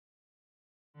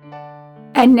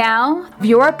And now,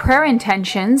 viewer prayer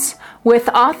intentions with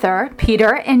author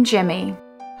Peter and Jimmy.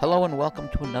 Hello and welcome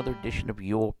to another edition of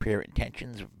Your Prayer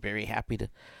Intentions. Very happy to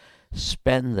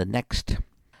spend the next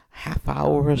half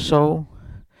hour or so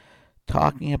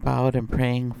talking about and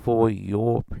praying for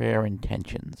your prayer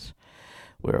intentions.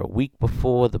 We're a week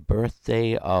before the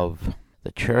birthday of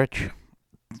the church,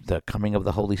 the coming of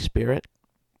the Holy Spirit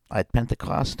at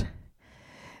Pentecost,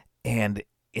 and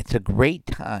it's a great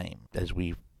time as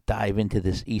we dive into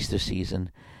this Easter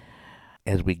season,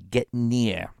 as we get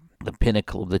near the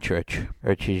pinnacle of the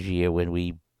church's year, when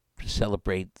we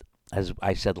celebrate, as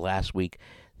I said last week,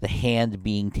 the hand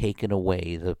being taken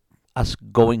away, us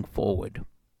going forward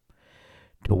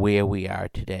to where we are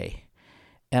today.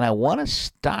 And I want to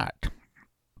start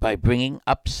by bringing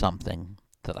up something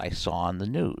that I saw on the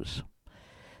news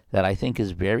that I think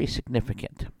is very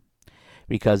significant.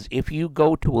 Because if you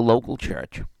go to a local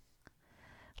church,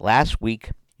 last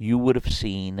week you would have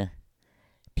seen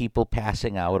people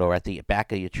passing out, or at the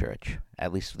back of your church,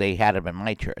 at least they had them in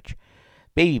my church,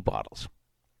 baby bottles.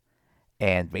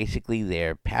 And basically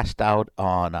they're passed out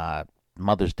on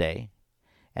Mother's Day,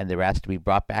 and they're asked to be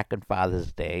brought back on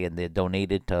Father's Day, and they're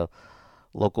donated to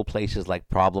local places like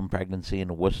Problem Pregnancy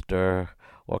in Worcester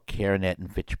or CareNet in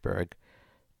Fitchburg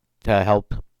to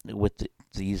help with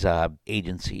these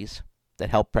agencies that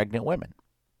help pregnant women,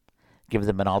 give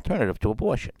them an alternative to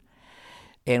abortion.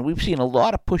 And we've seen a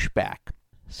lot of pushback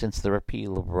since the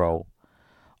repeal of Roe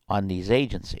on these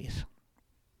agencies.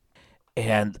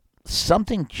 And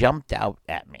something jumped out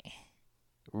at me,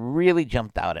 really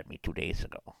jumped out at me 2 days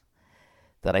ago,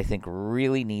 that I think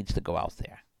really needs to go out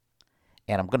there.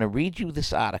 And I'm going to read you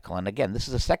this article. And again, this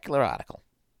is a secular article,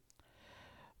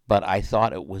 but I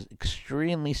thought it was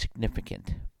extremely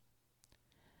significant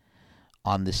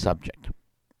on this subject.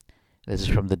 This is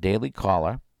from the Daily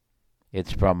Caller.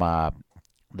 It's from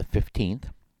the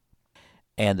 15th.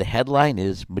 And the headline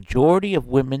is, "Majority of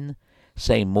women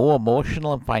say more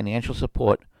emotional and financial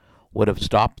support would have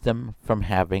stopped them from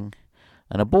having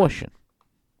an abortion."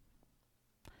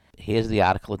 Here's the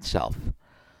article itself.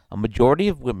 "A majority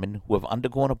of women who have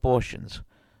undergone abortions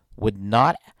would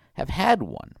not have had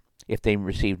one if they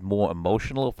received more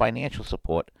emotional or financial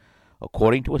support,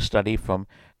 according to a study from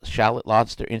Charlotte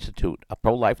Lodster Institute, a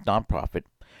pro-life nonprofit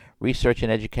research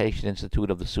and education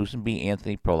institute of the Susan B.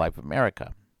 Anthony Pro-Life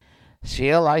America.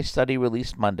 CLI study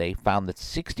released Monday found that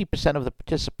 60% of the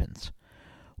participants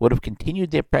would have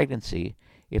continued their pregnancy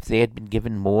if they had been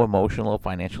given more emotional or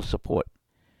financial support,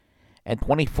 and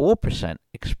 24%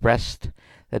 expressed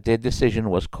that their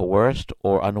decision was coerced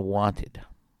or unwanted.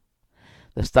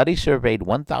 The study surveyed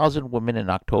 1,000 women in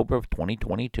October of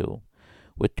 2022,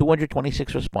 with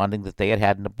 226 responding that they had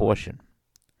had an abortion.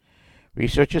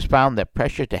 Researchers found that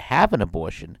pressure to have an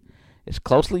abortion is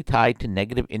closely tied to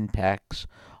negative impacts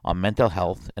on mental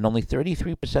health, and only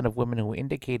 33% of women who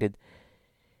indicated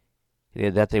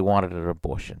that they wanted an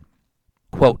abortion.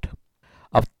 Quote,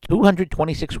 "Of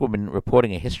 226 women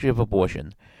reporting a history of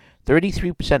abortion,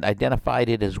 33% identified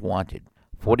it as wanted,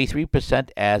 43%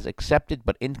 as accepted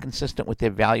but inconsistent with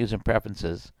their values and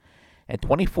preferences, and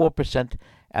 24%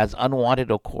 as unwanted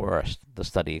or coerced," the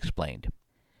study explained.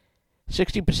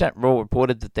 60%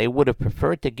 reported that they would have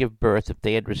preferred to give birth if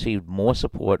they had received more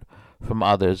support from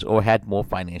others or had more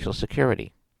financial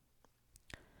security.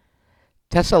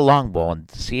 Tessa Longborn,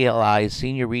 CLI's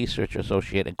senior research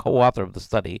associate and co-author of the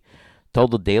study,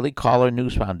 told the Daily Caller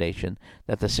News Foundation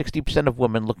that the 60% of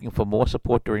women looking for more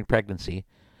support during pregnancy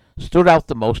stood out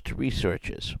the most to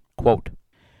researchers. Quote,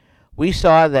 "We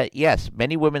saw that, yes,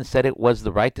 many women said it was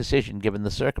the right decision given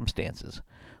the circumstances,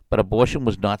 but abortion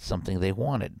was not something they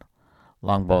wanted,"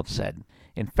 Longbolt said.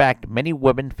 "In fact, many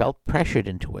women felt pressured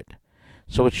into it.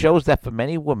 So it shows that for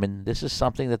many women, this is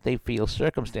something that they feel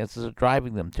circumstances are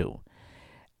driving them to.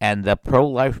 And the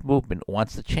pro-life movement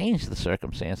wants to change the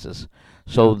circumstances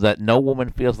so that no woman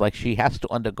feels like she has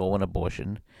to undergo an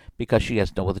abortion because she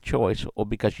has no other choice or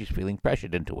because she's feeling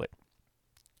pressured into it."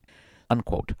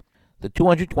 Unquote. The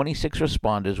 226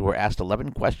 responders were asked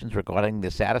 11 questions regarding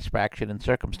their satisfaction and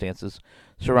circumstances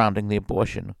surrounding the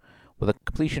abortion, with a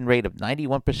completion rate of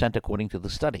 91% according to the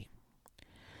study.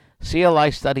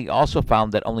 CLI study also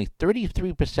found that only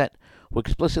 33% who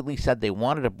explicitly said they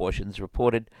wanted abortions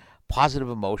reported positive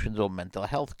emotions or mental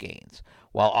health gains,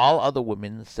 while all other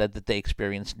women said that they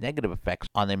experienced negative effects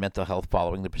on their mental health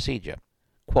following the procedure.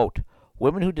 Quote,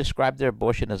 "Women who describe their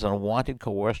abortion as unwanted,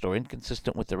 coerced, or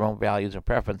inconsistent with their own values and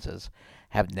preferences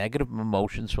have negative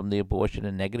emotions from the abortion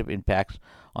and negative impacts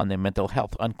on their mental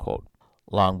health," unquote,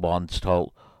 Longbonds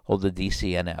told the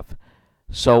DCNF.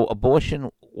 So abortion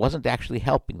wasn't actually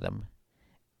helping them,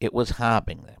 it was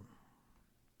harming them.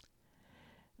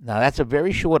 Now, that's a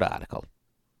very short article,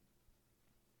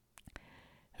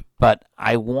 but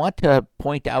I want to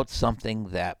point out something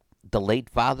that the late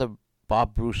Father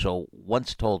Bob Brusso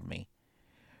once told me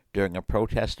during a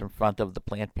protest in front of the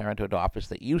Planned Parenthood office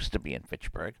that used to be in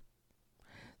Fitchburg,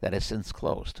 that has since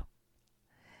closed.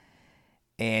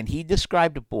 And he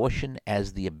described abortion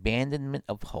as the abandonment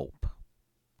of hope.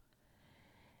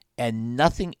 And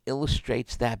nothing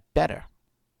illustrates that better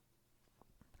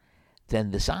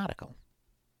than this article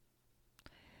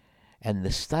and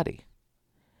this study.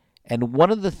 And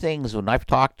one of the things, when I've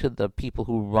talked to the people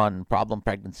who run Problem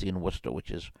Pregnancy in Worcester,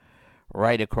 which is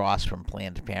right across from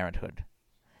Planned Parenthood,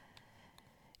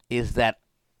 is that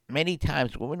many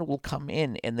times women will come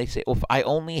in and they say, if I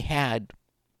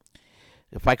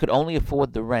could only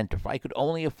afford the rent, if I could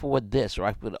only afford this, or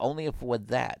I could only afford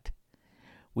that,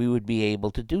 we would be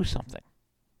able to do something.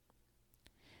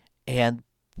 And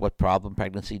what Problem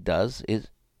Pregnancy does is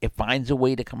it finds a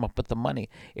way to come up with the money.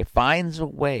 It finds a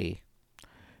way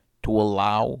to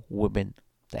allow women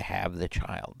to have the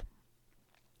child.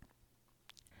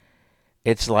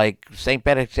 It's like St.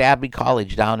 Benedict's Abbey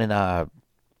College down in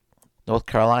North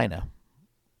Carolina,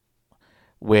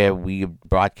 where we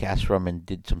broadcast from and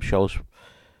did some shows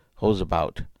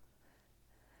about,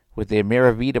 with their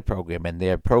Miravita program and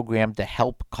their program to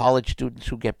help college students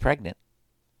who get pregnant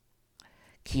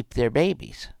keep their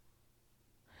babies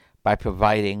by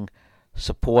providing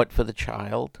support for the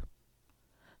child,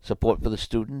 support for the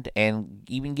student, and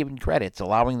even giving credits,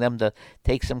 allowing them to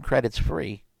take some credits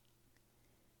free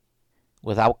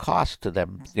without cost to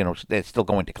them. They're still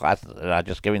going to classes, they're not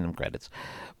just giving them credits,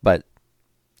 but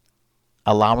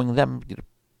allowing them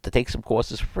to take some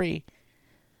courses free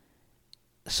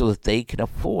so that they can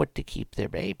afford to keep their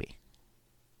baby.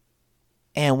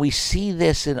 And we see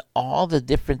this in all the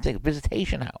different things.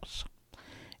 Visitation House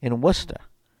in Worcester,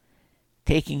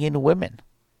 taking in women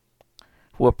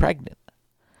who are pregnant.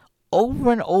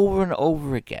 Over and over and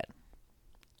over again,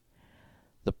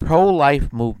 the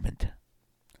pro-life movement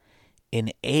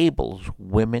enables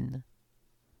women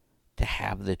to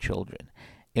have their children,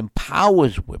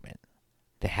 empowers women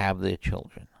to have their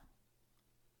children,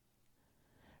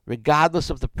 regardless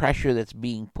of the pressure that's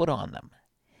being put on them.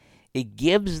 It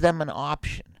gives them an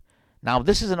option. Now,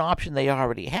 this is an option they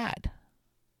already had,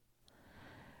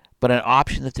 but an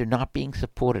option that they're not being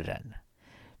supported in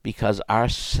because our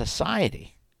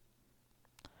society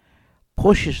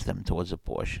pushes them towards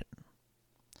abortion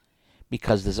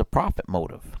because there's a profit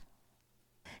motive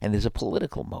and there's a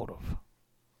political motive.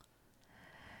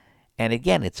 And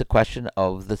again, it's a question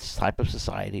of the type of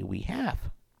society we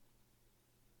have.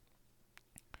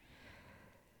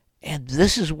 And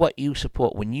this is what you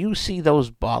support. When you see those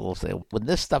bottles there, when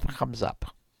this stuff comes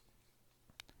up,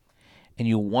 and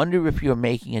you wonder if you're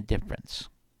making a difference,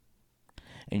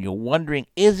 and you're wondering,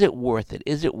 is it worth it?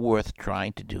 Is it worth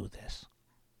trying to do this?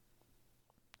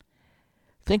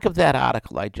 Think of that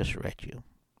article I just read you.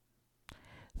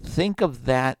 Think of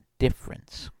that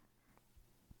difference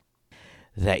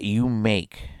that you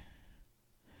make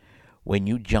when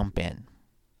you jump in.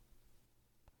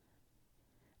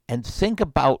 And think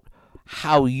about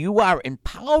how you are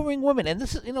empowering women. And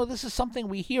this is something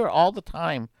we hear all the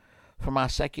time from our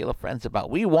secular friends about.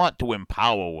 We want to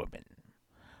empower women.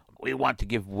 We want to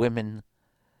give women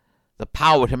the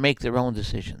power to make their own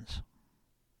decisions.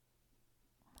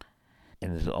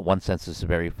 And in one sense, it's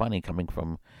very funny coming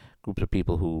from groups of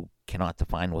people who cannot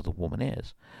define what a woman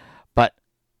is. But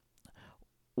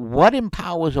what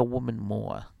empowers a woman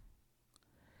more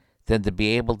than to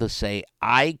be able to say,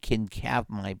 I can have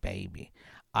my baby.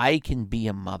 I can be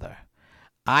a mother.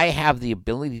 I have the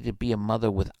ability to be a mother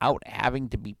without having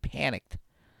to be panicked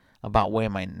about where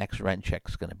my next rent check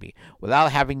is going to be,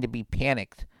 without having to be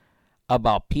panicked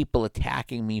about people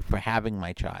attacking me for having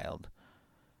my child,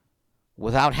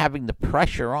 without having the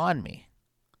pressure on me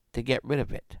to get rid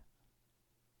of it.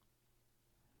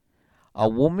 A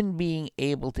woman being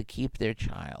able to keep their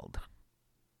child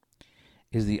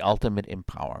is the ultimate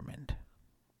empowerment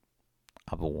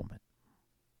of a woman.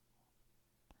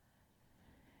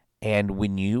 And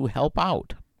when you help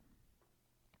out,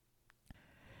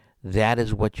 that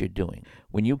is what you're doing.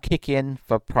 When you kick in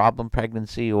for Problem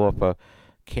Pregnancy or for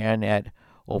CareNet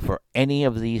or for any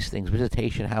of these things,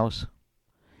 Visitation House,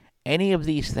 any of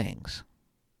these things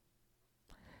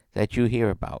that you hear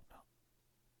about,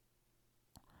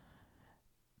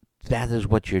 that is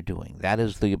what you're doing. That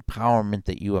is the empowerment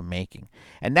that you are making.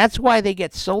 And that's why they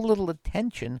get so little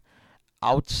attention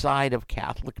outside of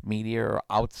Catholic media or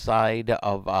outside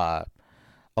of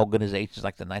organizations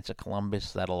like the Knights of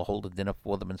Columbus that'll hold a dinner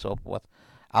for them and so forth,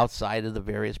 outside of the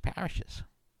various parishes.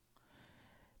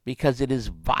 Because it is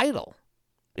vital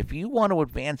if you want to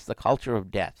advance the culture of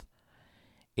death,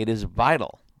 it is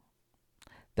vital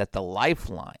that the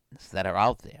lifelines that are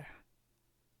out there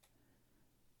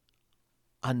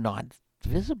are not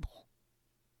visible.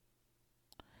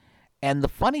 And the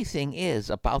funny thing is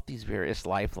about these various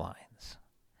lifelines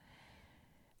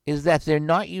is that they're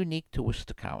not unique to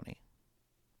Worcester County.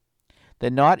 They're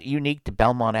not unique to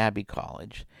Belmont Abbey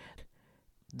College.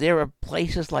 There are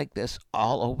places like this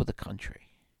all over the country,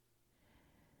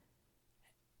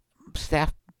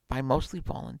 staffed by mostly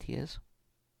volunteers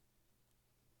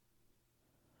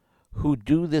who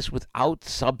do this without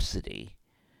subsidy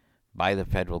by the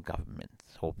federal government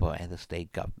or by the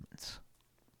state governments,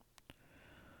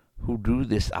 who do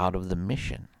this out of the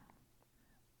mission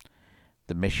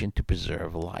to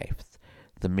preserve life,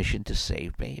 the mission to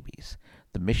save babies,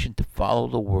 the mission to follow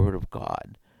the Word of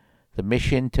God, the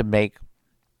mission to make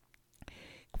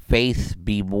faith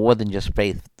be more than just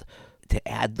faith, to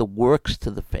add the works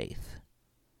to the faith,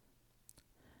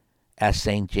 as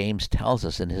St. James tells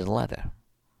us in his letter.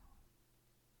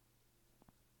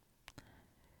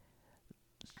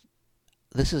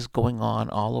 This is going on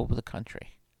all over the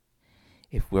country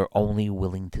if we're only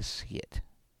willing to see it.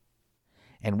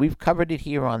 And we've covered it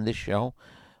here on this show.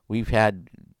 We've had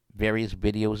various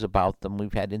videos about them.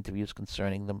 We've had interviews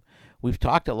concerning them. We've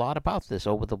talked a lot about this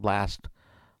over the last,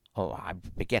 I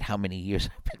forget how many years.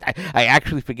 I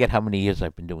actually forget how many years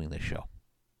I've been doing this show.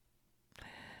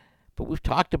 But we've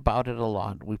talked about it a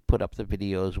lot. We've put up the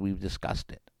videos. We've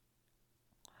discussed it.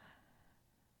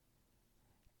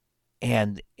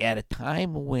 And at a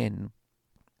time when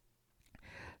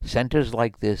centers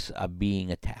like this are being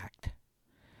attacked,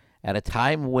 at a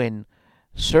time when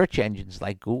search engines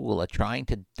like Google are trying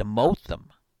to demote them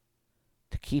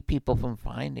to keep people from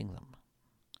finding them,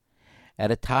 at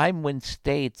a time when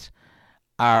states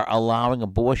are allowing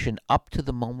abortion up to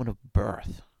the moment of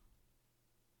birth,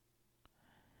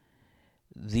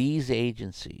 these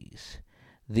agencies,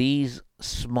 these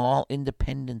small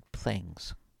independent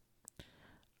things,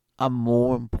 are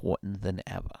more important than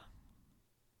ever.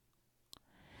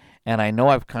 And I know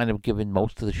I've kind of given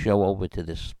most of the show over to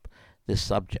this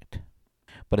subject,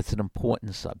 but it's an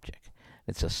important subject.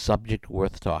 It's a subject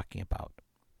worth talking about.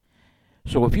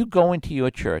 So if you go into your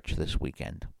church this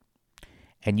weekend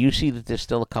and you see that there's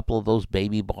still a couple of those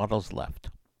baby bottles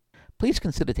left, please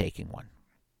consider taking one.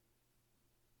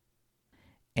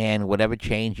 And whatever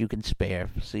change you can spare,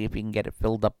 see if you can get it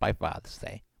filled up by Father's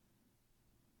Day.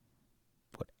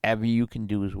 Whatever you can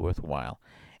do is worthwhile.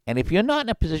 And if you're not in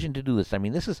a position to do this,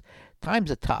 times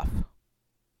are tough.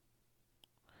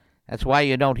 That's why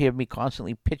you don't hear me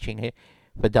constantly pitching here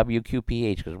for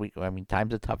WQPH, because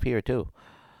times are tough here too.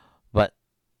 But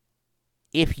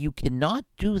if you cannot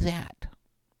do that,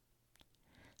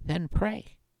 then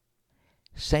pray.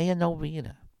 Say a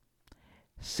novena.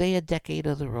 Say a decade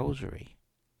of the rosary.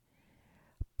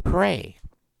 Pray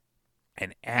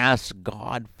and ask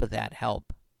God for that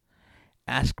help.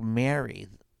 Ask Mary,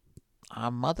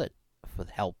 our mother, for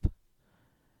help.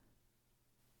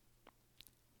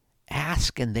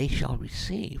 Ask and they shall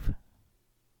receive.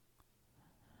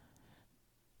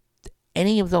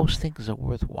 Any of those things are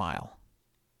worthwhile.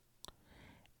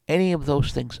 Any of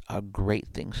those things are great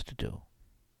things to do.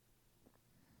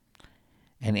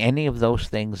 And any of those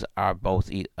things are both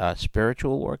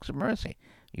spiritual works of mercy.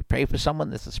 You pray for someone,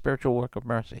 that's a spiritual work of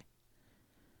mercy.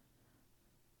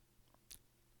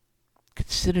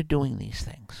 Consider doing these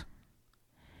things.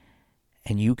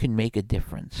 And you can make a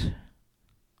difference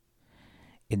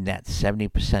in that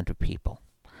 70% of people.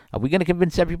 Are we going to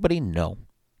convince everybody? No.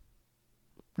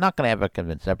 Not going to ever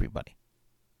convince everybody.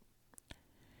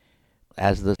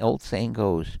 As the old saying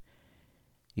goes,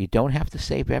 you don't have to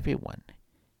save everyone.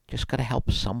 Just got to help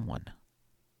someone.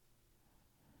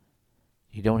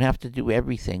 You don't have to do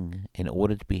everything in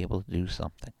order to be able to do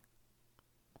something.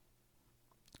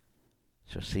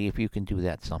 So see if you can do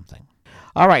that something.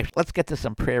 All right, let's get to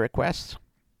some prayer requests.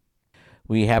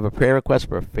 We have a prayer request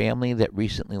for a family that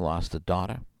recently lost a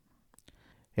daughter.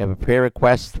 We have a prayer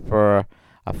request for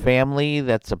a family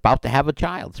that's about to have a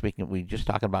child. We're just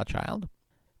talking about child.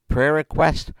 Prayer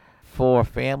request for a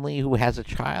family who has a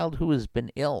child who has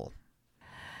been ill.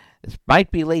 This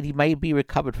might be late. He might be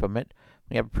recovered from it.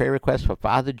 We have a prayer request for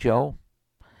Father Joe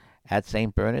at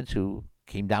St. Bernard's, who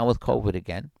came down with COVID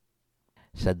again.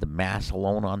 Said the Mass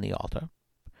alone on the altar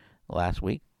last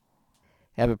week.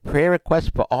 We have a prayer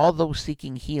request for all those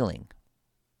seeking healing.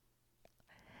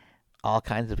 All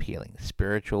kinds of healing,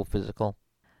 spiritual, physical.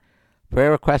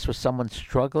 Prayer request for someone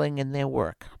struggling in their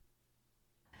work.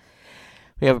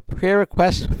 We have a prayer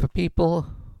request for people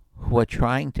who are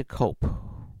trying to cope,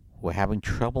 who are having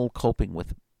trouble coping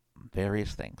with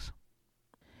various things.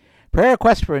 Prayer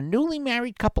request for a newly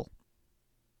married couple.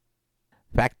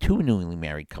 In fact, 2 newly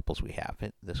married couples we have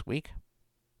this week.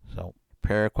 So,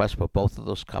 prayer request for both of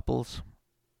those couples,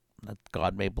 that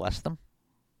God may bless them.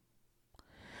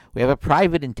 We have a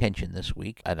private intention this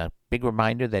week, and a big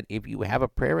reminder that if you have a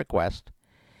prayer request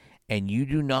and you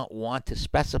do not want to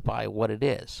specify what it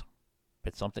is, if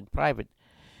it's something private,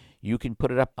 you can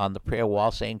put it up on the prayer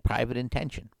wall saying private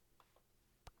intention.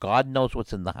 God knows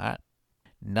what's in the heart.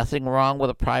 Nothing wrong with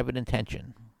a private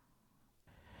intention.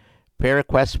 Prayer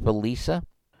request for Lisa,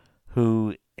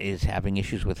 who is having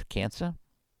issues with cancer.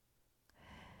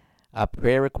 A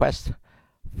prayer request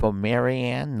for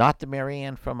Marianne, not the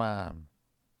Marianne from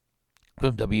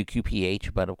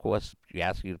WQPH, but of course, we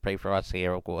ask you to pray for us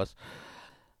here, of course.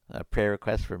 A prayer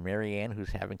request for Marianne,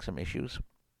 who's having some issues.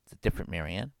 It's a different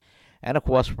Marianne. And of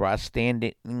course, for our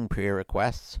standing prayer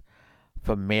requests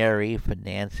for Mary, for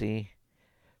Nancy,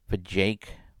 for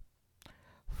Jake,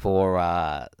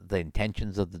 for the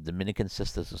intentions of the Dominican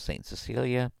Sisters of St.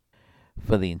 Cecilia,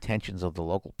 for the intentions of the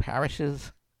local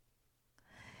parishes,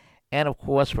 and of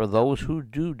course for those who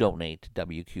do donate to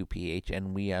WQPH.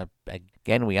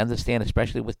 And we understand,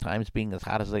 especially with times being as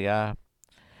hot as they are,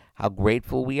 how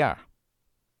grateful we are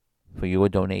for your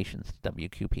donations to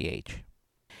WQPH.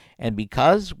 And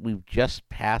because we've just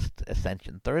passed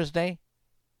Ascension Thursday,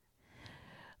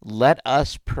 let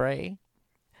us pray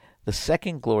the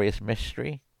second glorious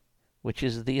mystery, which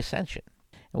is the Ascension.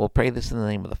 And we'll pray this in the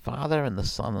name of the Father, and the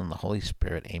Son, and the Holy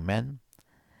Spirit. Amen.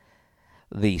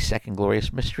 The second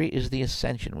glorious mystery is the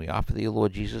Ascension. We offer thee,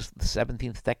 Lord Jesus, the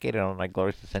 17th decade on thy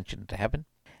glorious ascension into heaven.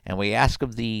 And we ask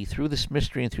of thee, through this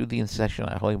mystery and through the intercession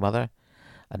of our Holy Mother,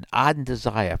 an ardent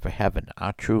desire for heaven,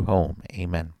 our true home.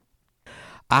 Amen.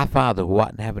 Our Father, who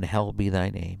art in heaven, hallowed be thy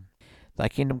name. Thy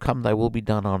kingdom come, thy will be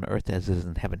done on earth as it is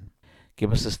in heaven.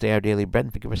 Give us this day our daily bread,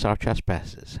 and forgive us our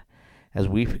trespasses, as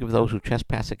we forgive those who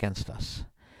trespass against us.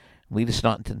 Lead us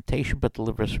not into temptation, but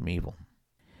deliver us from evil.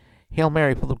 Hail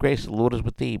Mary, full of grace, the Lord is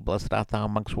with thee. Blessed art thou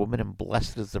amongst women, and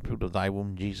blessed is the fruit of thy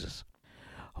womb, Jesus.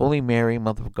 Holy Mary,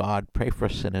 Mother of God, pray for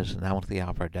us sinners, now and at the hour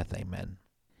of our death. Amen.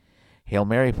 Hail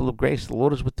Mary, full of grace, the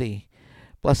Lord is with thee.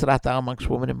 Blessed art thou amongst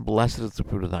women, and blessed is the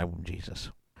fruit of thy womb, Jesus.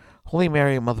 Holy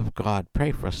Mary, Mother of God,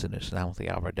 pray for us sinners, now and at the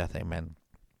hour of our death. Amen.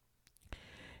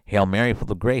 Hail Mary,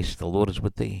 full of grace, the Lord is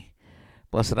with thee.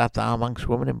 Blessed art thou amongst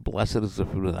women, and blessed is the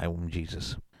fruit of thy womb,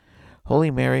 Jesus. Holy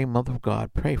Mary, Mother of God,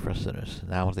 pray for us sinners,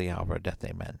 now and at the hour of our death.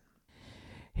 Amen.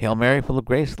 Hail Mary, full of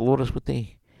grace, the Lord is with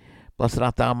thee. Blessed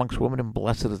art thou amongst women, and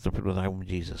blessed is the fruit of thy womb,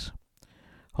 Jesus.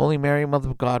 Holy Mary, Mother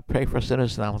of God, pray for us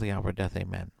sinners, now and at the hour of our death.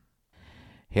 Amen.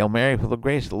 Hail Mary, full of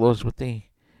grace, the Lord is with thee.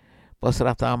 Blessed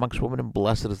art thou amongst women, and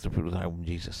blessed is the fruit of thy womb,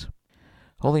 Jesus.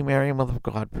 Holy Mary, Mother of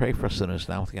God, pray for us sinners,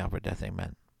 now and at the hour of our death.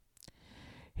 Amen.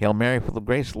 Hail Mary, full of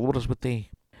grace, the Lord is with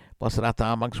thee. Blessed art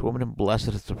thou amongst women, and blessed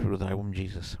is the fruit of thy womb,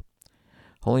 Jesus.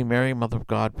 Holy Mary, Mother of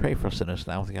God, pray for us sinners,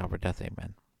 now and at the hour of our death.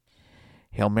 Amen.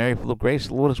 Hail Mary, full of grace,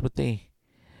 the Lord is with thee.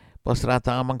 Blessed art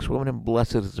thou amongst women, and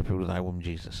blessed is the fruit of thy womb,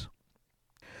 Jesus.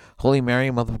 Holy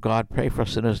Mary, Mother of God, pray for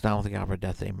us sinners, now and at the hour of our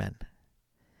death. Amen.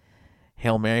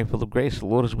 Hail Mary, full of grace, the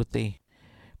Lord is with thee.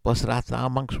 Blessed art thou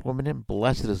amongst women, and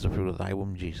blessed is the fruit of thy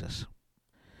womb, Jesus.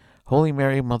 Holy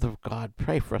Mary, Mother of God,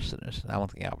 pray for us sinners, now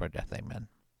and at the hour of our death. Amen.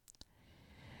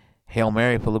 Hail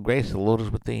Mary, full of grace, the Lord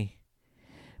is with thee.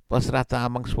 Blessed art thou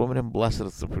amongst women, and blessed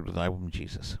is the fruit of thy womb,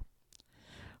 Jesus.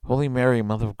 Holy Mary,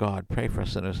 Mother of God, pray for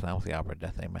us sinners, now and at the hour of our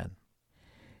death. Amen.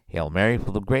 Hail Mary,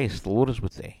 full of grace, the Lord is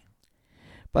with thee.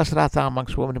 Blessed art thou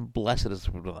amongst women, and blessed is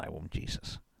the fruit of thy womb,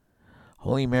 Jesus.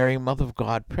 Holy Mary, Mother of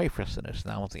God, pray for us sinners,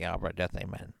 now and at the hour of our death.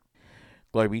 Amen.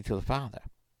 Glory be to the Father,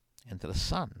 and to the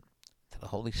Son, to the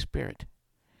Holy Spirit,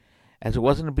 as it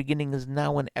was in the beginning, is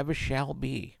now, and ever shall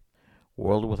be,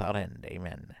 world without end.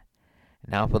 Amen.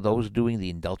 Now, for those doing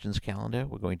the indulgence calendar,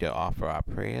 we're going to offer our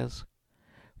prayers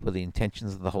for the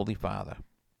intentions of the Holy Father.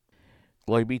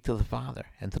 Glory be to the Father,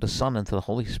 and to the Son, and to the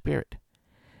Holy Spirit,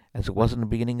 as it was in the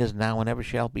beginning, is now, and ever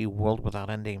shall be, world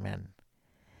without end. Amen.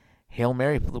 Hail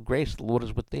Mary, full of grace, the Lord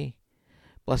is with thee.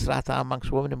 Blessed art thou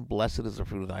amongst women, and blessed is the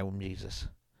fruit of thy womb, Jesus.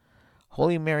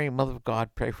 Holy Mary, Mother of God,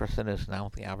 pray for us sinners, now and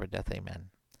at the hour of death. Amen.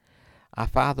 Our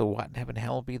Father, who art in heaven,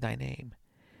 hallowed be thy name.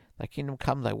 Thy kingdom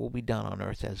come, thy will be done on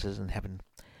earth as it is in heaven.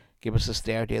 Give us this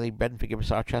day our daily bread, and forgive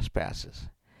us our trespasses,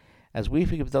 as we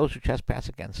forgive those who trespass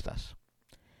against us.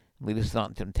 Lead us not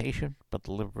into temptation, but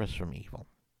deliver us from evil.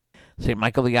 Saint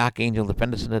Michael the Archangel,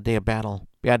 defend us in the day of battle.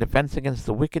 Be our defense against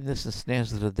the wickedness and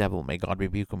snares of the devil. May God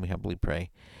rebuke him, we humbly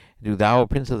pray. And do thou, O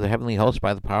Prince of the heavenly host,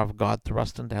 by the power of God,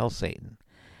 thrust into hell Satan,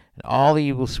 and all the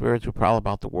evil spirits who prowl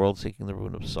about the world seeking the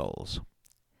ruin of souls.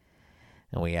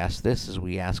 And we ask this as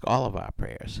we ask all of our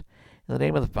prayers. In the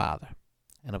name of the Father,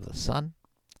 and of the Son,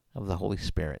 and of the Holy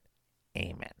Spirit.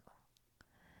 Amen.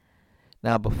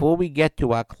 Now, before we get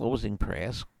to our closing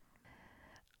prayers,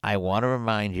 I want to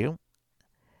remind you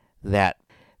that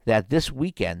this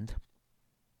weekend,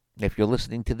 if you're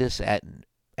listening to this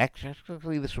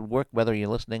actually this would work whether you're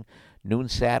listening noon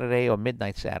Saturday or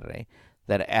midnight Saturday,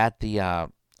 that at the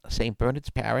St.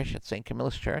 Bernard's Parish at St.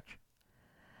 Camillus Church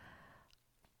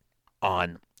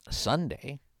on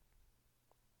Sunday,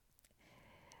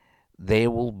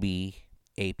 there will be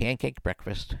a pancake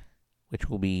breakfast, which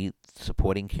will be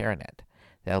supporting CareNet.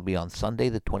 That'll be on Sunday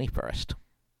the 21st.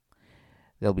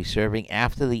 They'll be serving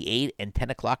after the 8 and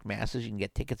 10 o'clock masses. You can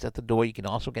get tickets at the door. You can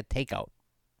also get takeout.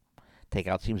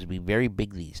 Takeout seems to be very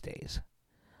big these days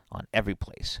on every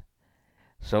place.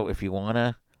 So if you want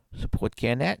to support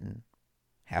CareNet and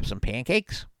have some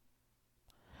pancakes,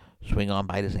 swing on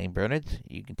by to St. Bernard's.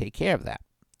 You can take care of that.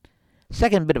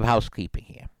 Second bit of housekeeping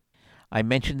here. I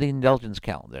mentioned the indulgence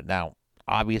calendar. Now,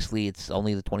 obviously, it's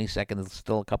only the 22nd. It's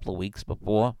still a couple of weeks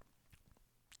before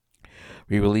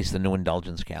we release the new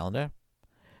indulgence calendar.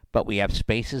 But we have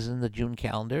spaces in the June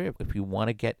calendar if you want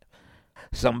to get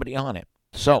somebody on it.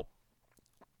 So,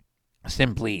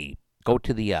 simply go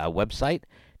to the website,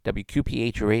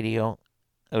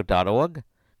 wqphradio.org,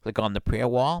 click on the prayer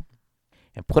wall,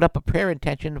 and put up a prayer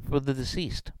intention for the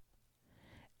deceased.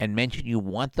 And mention you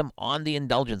want them on the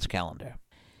indulgence calendar.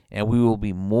 And we will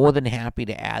be more than happy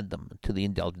to add them to the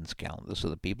indulgence calendar so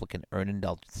that people can earn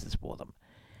indulgences for them.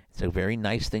 It's a very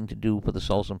nice thing to do for the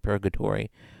souls in purgatory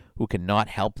who cannot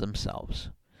help themselves.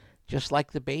 Just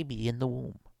like the baby in the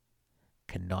womb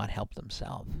cannot help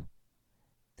themselves.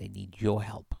 They need your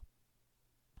help.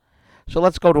 So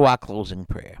let's go to our closing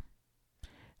prayer.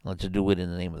 Let's do it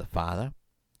in the name of the Father,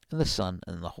 and the Son,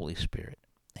 and the Holy Spirit.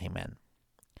 Amen.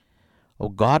 O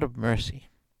God of mercy,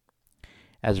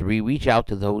 as we reach out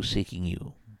to those seeking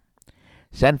you,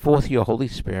 send forth your Holy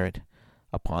Spirit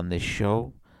upon this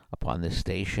show, upon this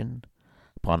station,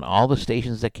 upon all the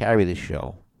stations that carry this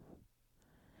show,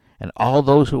 and all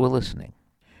those who are listening,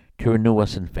 to renew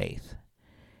us in faith.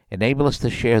 Enable us to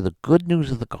share the good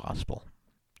news of the gospel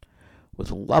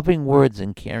with loving words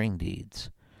and caring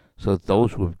deeds, so that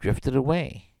those who have drifted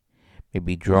away may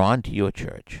be drawn to your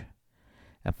church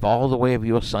and follow the way of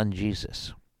your Son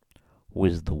Jesus, who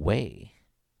is the way,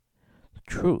 the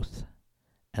truth,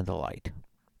 and the light.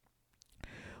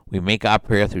 We make our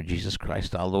prayer through Jesus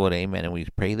Christ our Lord. Amen. And we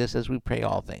pray this as we pray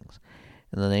all things.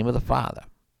 In the name of the Father,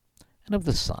 and of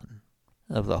the Son,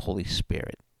 and of the Holy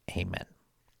Spirit. Amen.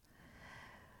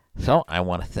 So I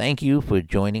want to thank you for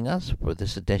joining us for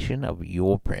this edition of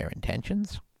Your Prayer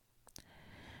Intentions.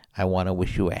 I want to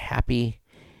wish you a happy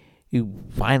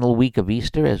final week of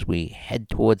Easter as we head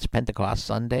towards Pentecost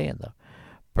Sunday and the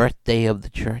birthday of the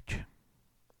church.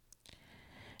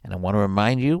 And I want to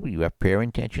remind you, you have prayer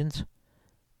intentions,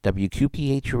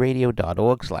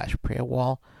 wqphradio.org/prayer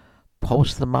wall.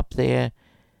 Post them up there,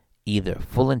 either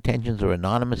full intentions or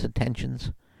anonymous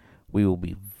intentions. We will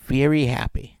be very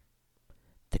happy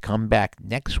to come back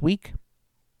next week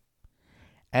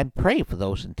and pray for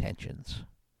those intentions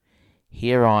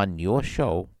here on your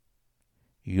show,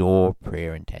 Your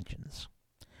Prayer Intentions.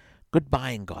 Goodbye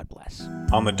and God bless.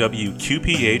 On the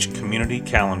WQPH Community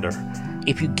Calendar.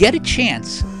 If you get a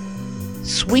chance,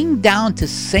 swing down to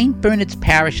St. Bernard's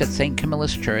Parish at St.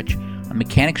 Camillus Church on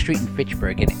Mechanic Street in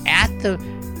Fitchburg, and at the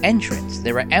entrance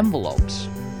there are envelopes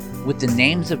with the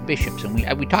names of bishops,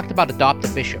 and we talked about adopt a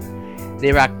bishop.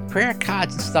 There are prayer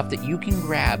cards and stuff that you can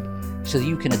grab so that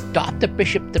you can adopt a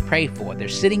bishop to pray for. They're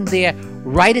sitting there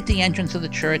right at the entrance of the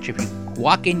church. If you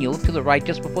walk in, you look to the right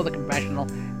just before the confessional,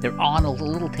 they're on a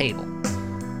little table.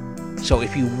 So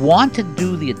if you want to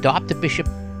do the adopt a bishop,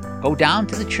 go down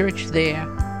to the church there,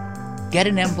 get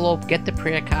an envelope, get the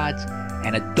prayer cards,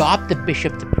 and adopt a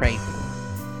bishop to pray for.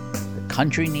 The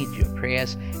country needs your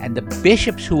prayers, and the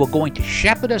bishops who are going to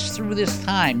shepherd us through this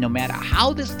time, no matter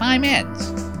how this time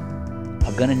ends,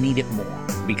 are going to need it more,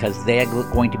 because they're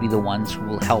going to be the ones who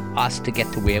will help us to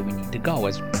get to where we need to go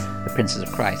as the Princes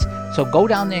of Christ. So go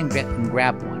down there and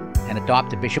grab one and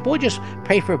adopt a bishop, or just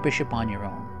pray for a bishop on your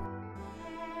own.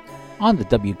 On the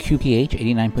WQPH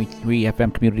 89.3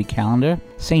 FM Community Calendar,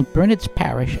 St. Bernard's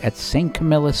Parish at St.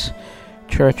 Camillus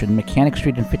Church on Mechanic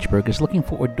Street in Fitchburg is looking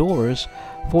for adorers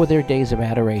for their days of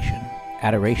adoration.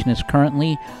 Adoration is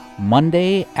currently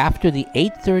Monday after the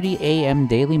 8:30 a.m.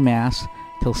 daily Mass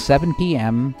till 7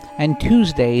 p.m. and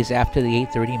Tuesdays after the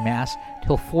 8:30 Mass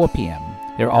till 4 p.m.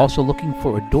 They're also looking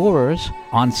for adorers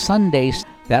on Sundays.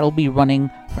 That'll be running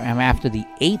from after the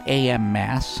 8 a.m.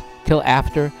 Mass till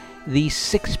after the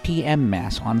 6 p.m.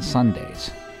 Mass on Sundays.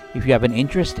 If you have an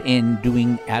interest in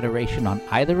doing adoration on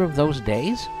either of those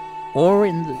days, or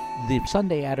in the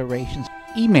Sunday adorations,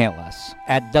 email us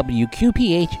at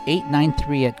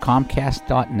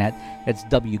wqph893@comcast.net. That's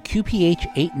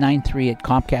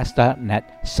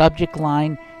wqph893@comcast.net. Subject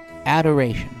line,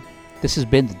 adoration. This has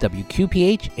been the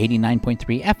WQPH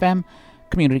 89.3 FM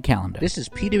Community Calendar. This is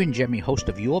Peter and Jeremy, host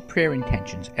of Your Prayer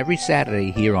Intentions, every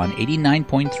Saturday here on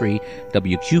 89.3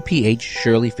 WQPH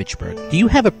Shirley Fitchburg. Do you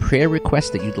have a prayer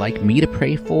request that you'd like me to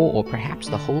pray for, or perhaps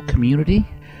the whole community?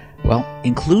 Well,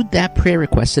 include that prayer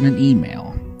request in an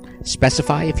email.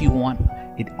 Specify if you want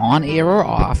it on air or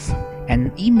off,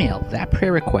 and email that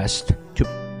prayer request to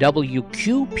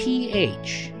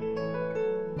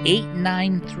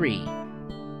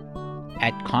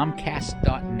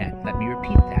WQPH893@comcast.net. Let me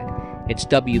repeat that. It's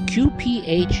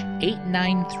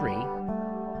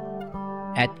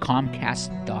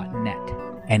WQPH893@comcast.net,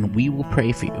 and we will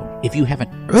pray for you. If you have an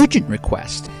urgent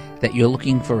request that you're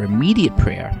looking for immediate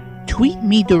prayer, tweet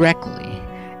me directly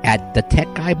at the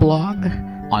Tech Guy Blog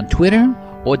on Twitter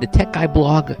or the Tech Guy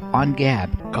Blog on Gab.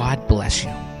 God bless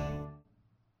you.